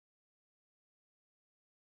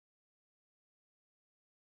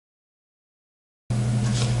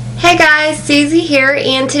Hey guys, Susie here,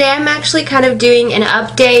 and today I'm actually kind of doing an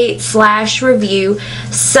update / review.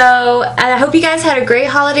 So I hope you guys had a great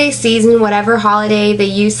holiday season, whatever holiday that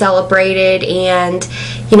you celebrated, and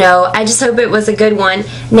I just hope it was a good one.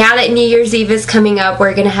 Now that New Year's Eve is coming up,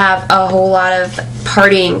 we're going to have a whole lot of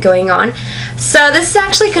partying going on. So this is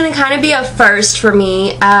actually going to kind of be a first for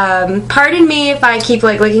me. Pardon me if I keep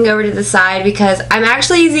looking over to the side because I'm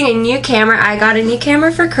actually using a new camera. I got a new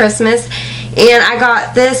camera for Christmas. And I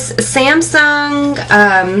got this Samsung,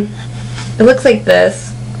 it looks like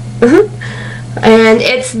this, and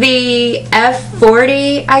it's the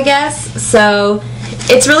F40, I guess, so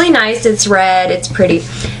it's really nice, it's red, it's pretty.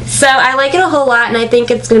 So I like it a whole lot, and I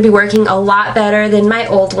think it's going to be working a lot better than my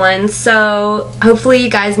old one, so hopefully you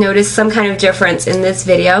guys notice some kind of difference in this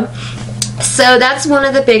video. So that's one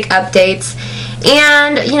of the big updates.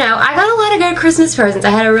 And, I got a lot of good Christmas presents. I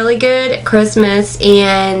had a really good Christmas,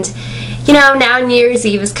 and now New Year's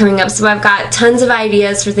Eve is coming up, so I've got tons of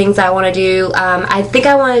ideas for things I want to do. I think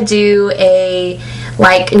I want to do a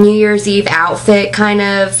New Year's Eve outfit kind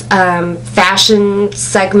of fashion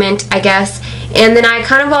segment, I guess. And then I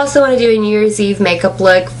kind of also want to do a New Year's Eve makeup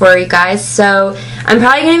look for you guys. So I'm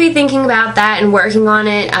probably going to be thinking about that and working on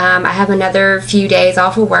it. I have another few days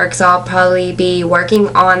off of work, so I'll probably be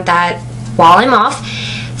working on that while I'm off.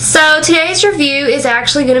 So today's review is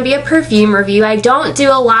actually going to be a perfume review. I don't do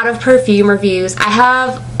a lot of perfume reviews. I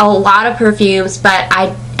have a lot of perfumes, but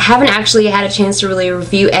I haven't actually had a chance to really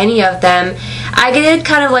review any of them. I did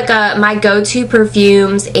kind of my go-to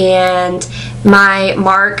perfumes and my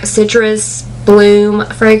Marc Citrus Bloom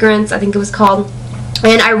fragrance, I think it was called.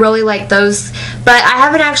 And I really like those, but I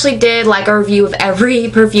haven't actually did a review of every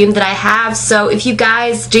perfume that I have. So if you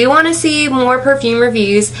guys do want to see more perfume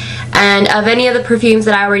reviews and of any of the perfumes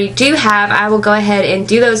that I already do have, I will go ahead and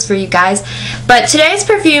do those for you guys. But today's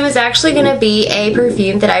perfume is actually going to be a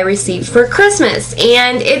perfume that I received for Christmas,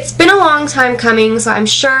 and it's been a long time coming, so I'm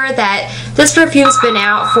sure that this perfume's been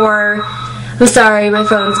out for, I'm sorry, my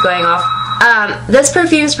phone's going off. This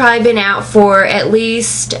perfume's probably been out for at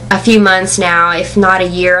least a few months now, if not a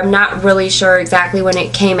year. I'm not really sure exactly when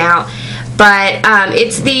it came out, but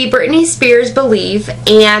it's the Britney Spears Believe,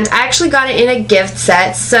 and I actually got it in a gift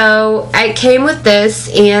set. So it came with this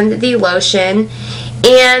and the lotion,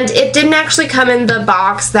 and it didn't actually come in the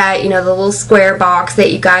box that, the little square box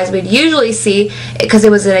that you guys would usually see because it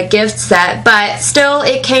was in a gift set, but still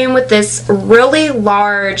it came with this really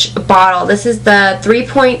large bottle. This is the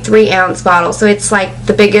 3.3 ounce bottle, so it's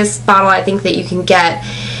the biggest bottle I think that you can get.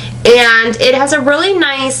 And it has a really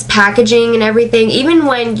nice packaging and everything. Even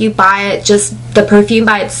when you buy it, just the perfume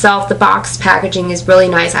by itself, the box packaging is really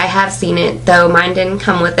nice. I have seen it, though mine didn't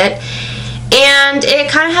come with it. And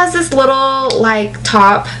it kind of has this little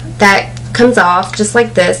top that comes off just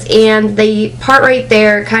like this, and the part right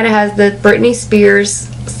there kind of has the Britney Spears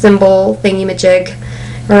symbol thingy-majig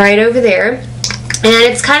right over there, and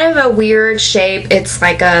it's kind of a weird shape. It's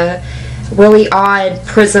like a really odd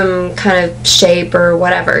prism kind of shape or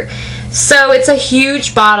whatever. So it's a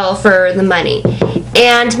huge bottle for the money.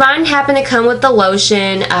 And mine happened to come with the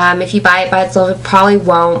lotion. If you buy it by itself, it probably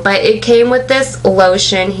won't, but it came with this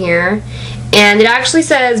lotion here. And it actually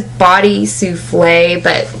says body souffle,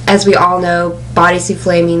 but as we all know, body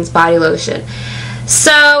souffle means body lotion.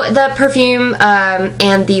 So the perfume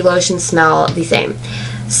and the lotion smell the same.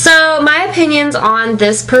 So my opinions on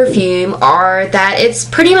this perfume are that it's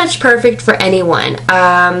pretty much perfect for anyone.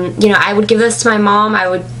 I would give this to my mom, I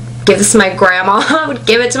would give this to my grandma, I would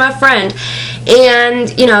give it to my friend. And,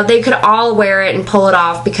 they could all wear it and pull it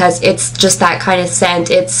off because it's just that kind of scent.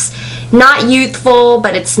 It's not youthful,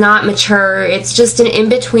 but it's not mature. It's just an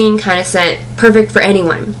in-between kind of scent, perfect for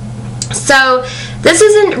anyone. So this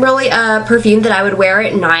isn't really a perfume that I would wear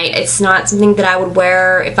at night. It's not something that I would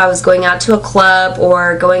wear if I was going out to a club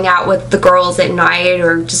or going out with the girls at night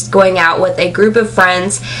or just going out with a group of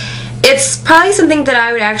friends. It's probably something that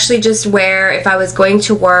I would actually just wear if I was going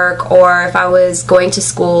to work or if I was going to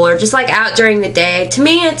school or just out during the day. To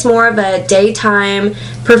me, it's more of a daytime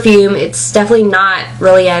perfume. It's definitely not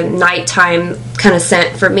really a nighttime kind of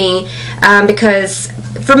scent for me, because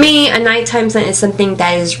for me, a nighttime scent is something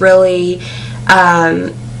that is really, I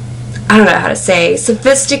don't know how to say,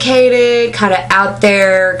 sophisticated, kind of out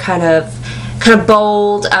there, kind of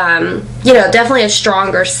bold, definitely a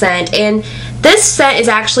stronger scent. And this scent is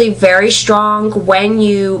actually very strong when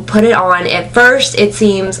you put it on. At first, it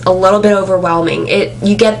seems a little bit overwhelming.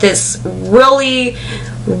 You get this really,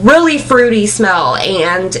 really fruity smell,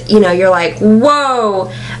 and you're like,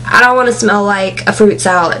 whoa, I don't want to smell like a fruit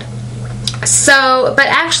salad. So, but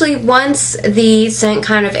actually once the scent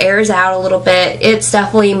kind of airs out a little bit, it's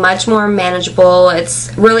definitely much more manageable.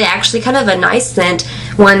 It's really actually kind of a nice scent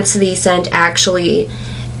once the scent actually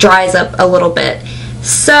dries up a little bit.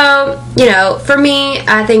 So, you know, for me,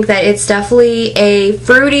 I think that it's definitely a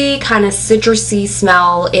fruity, kind of citrusy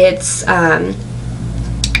smell. It's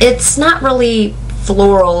not really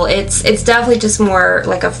floral. It's definitely just more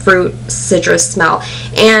like a fruit citrus smell.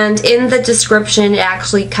 And in the description, it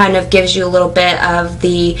actually kind of gives you a little bit of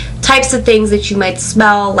the types of things that you might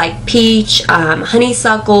smell, like peach,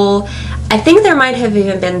 honeysuckle. I think there might have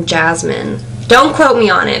even been jasmine. Don't quote me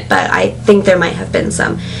on it, but I think there might have been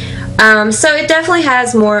some. So it definitely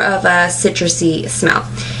has more of a citrusy smell.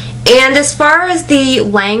 And as far as the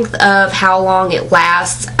length of how long it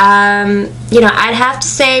lasts, you know, I'd have to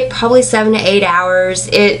say probably 7 to 8 hours.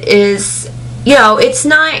 It is, you know, it's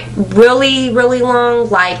not really, really long.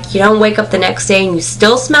 Like, you don't wake up the next day and you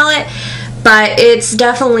still smell it, but it's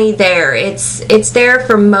definitely there. It's there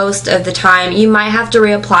for most of the time. You might have to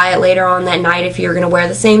reapply it later on that night if you're going to wear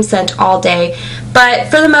the same scent all day,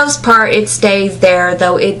 but for the most part it stays there,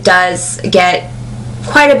 though it does get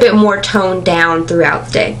quite a bit more toned down throughout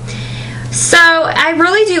the day. So I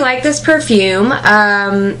really do like this perfume.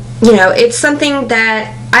 You know, it's something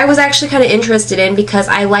that I was actually kind of interested in because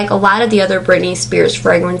I like a lot of the other Britney Spears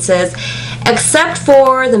fragrances, except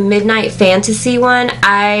for the Midnight Fantasy one.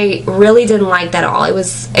 I really didn't like that at all. It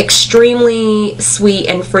was extremely sweet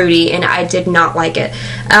and fruity, and I did not like it.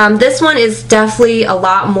 This one is definitely a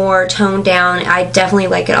lot more toned down. I definitely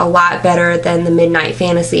like it a lot better than the Midnight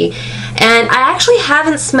Fantasy. And I actually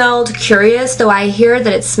haven't smelled Curious, though I hear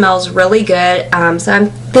that it smells really good. So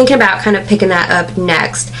I'm thinking about kind of picking that up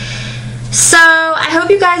next. So I hope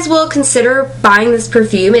you guys will consider buying this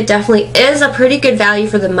perfume. It definitely is a pretty good value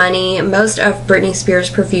for the money. Most of Britney Spears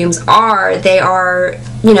perfumes are. They are,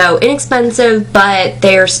 you know, inexpensive, but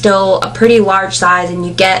they're still a pretty large size, and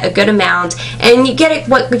you get a good amount, and you get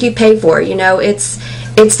what you pay for. You know, it's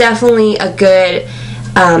definitely a good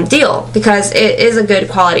deal because it is a good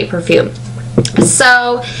quality perfume.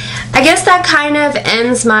 So I guess that kind of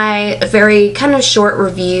ends my very kind of short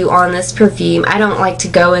review on this perfume. I don't like to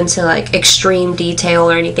go into like extreme detail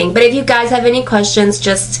or anything, but if you guys have any questions,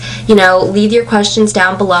 just, you know, leave your questions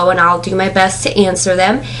down below and I'll do my best to answer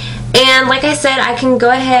them. And like I said, I can go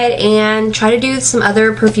ahead and try to do some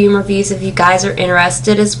other perfume reviews if you guys are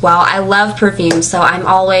interested as well. I love perfumes, so I'm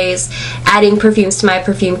always adding perfumes to my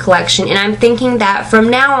perfume collection, and I'm thinking that from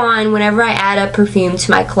now on, whenever I add a perfume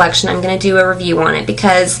to my collection, I'm going to do a review on it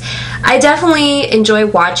because I definitely enjoy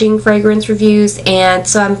watching fragrance reviews, and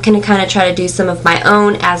so I'm going to kind of try to do some of my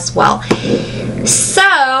own as well.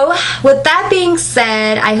 So, with that being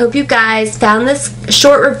said, I hope you guys found this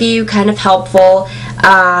short review kind of helpful.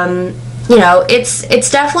 You know, it's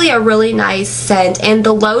definitely a really nice scent, and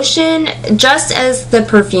the lotion, just as the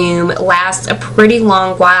perfume, lasts a pretty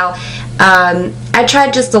long while. I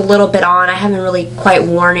tried just a little bit on. I haven't really quite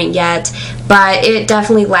worn it yet, but it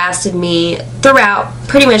definitely lasted me throughout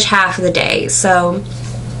pretty much half of the day, so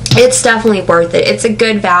it's definitely worth it. It's a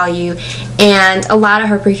good value, and a lot of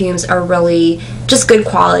her perfumes are really just good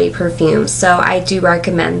quality perfumes, so I do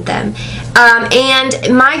recommend them.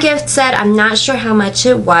 And my gift set, I'm not sure how much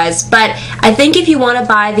it was, but I think if you want to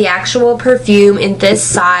buy the actual perfume in this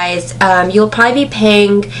size, you'll probably be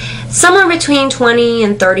paying somewhere between $20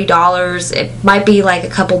 and $30. It might be like a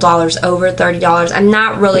couple dollars over $30. I'm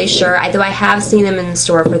not really sure, though I have seen them in the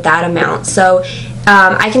store for that amount. So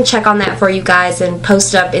I can check on that for you guys and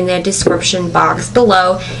post it up in the description box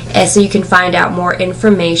below so you can find out more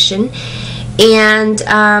information. And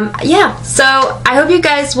yeah, so I hope you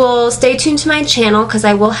guys will stay tuned to my channel because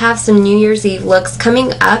I will have some New Year's Eve looks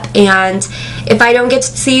coming up, and if I don't get to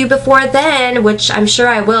see you before then, which I'm sure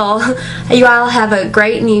I will, you all have a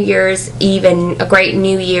great New Year's Eve and a great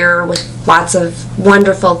New Year with lots of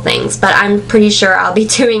wonderful things, but I'm pretty sure I'll be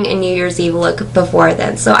doing a New Year's Eve look before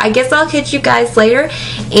then. So I guess I'll catch you guys later,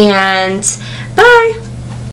 and bye!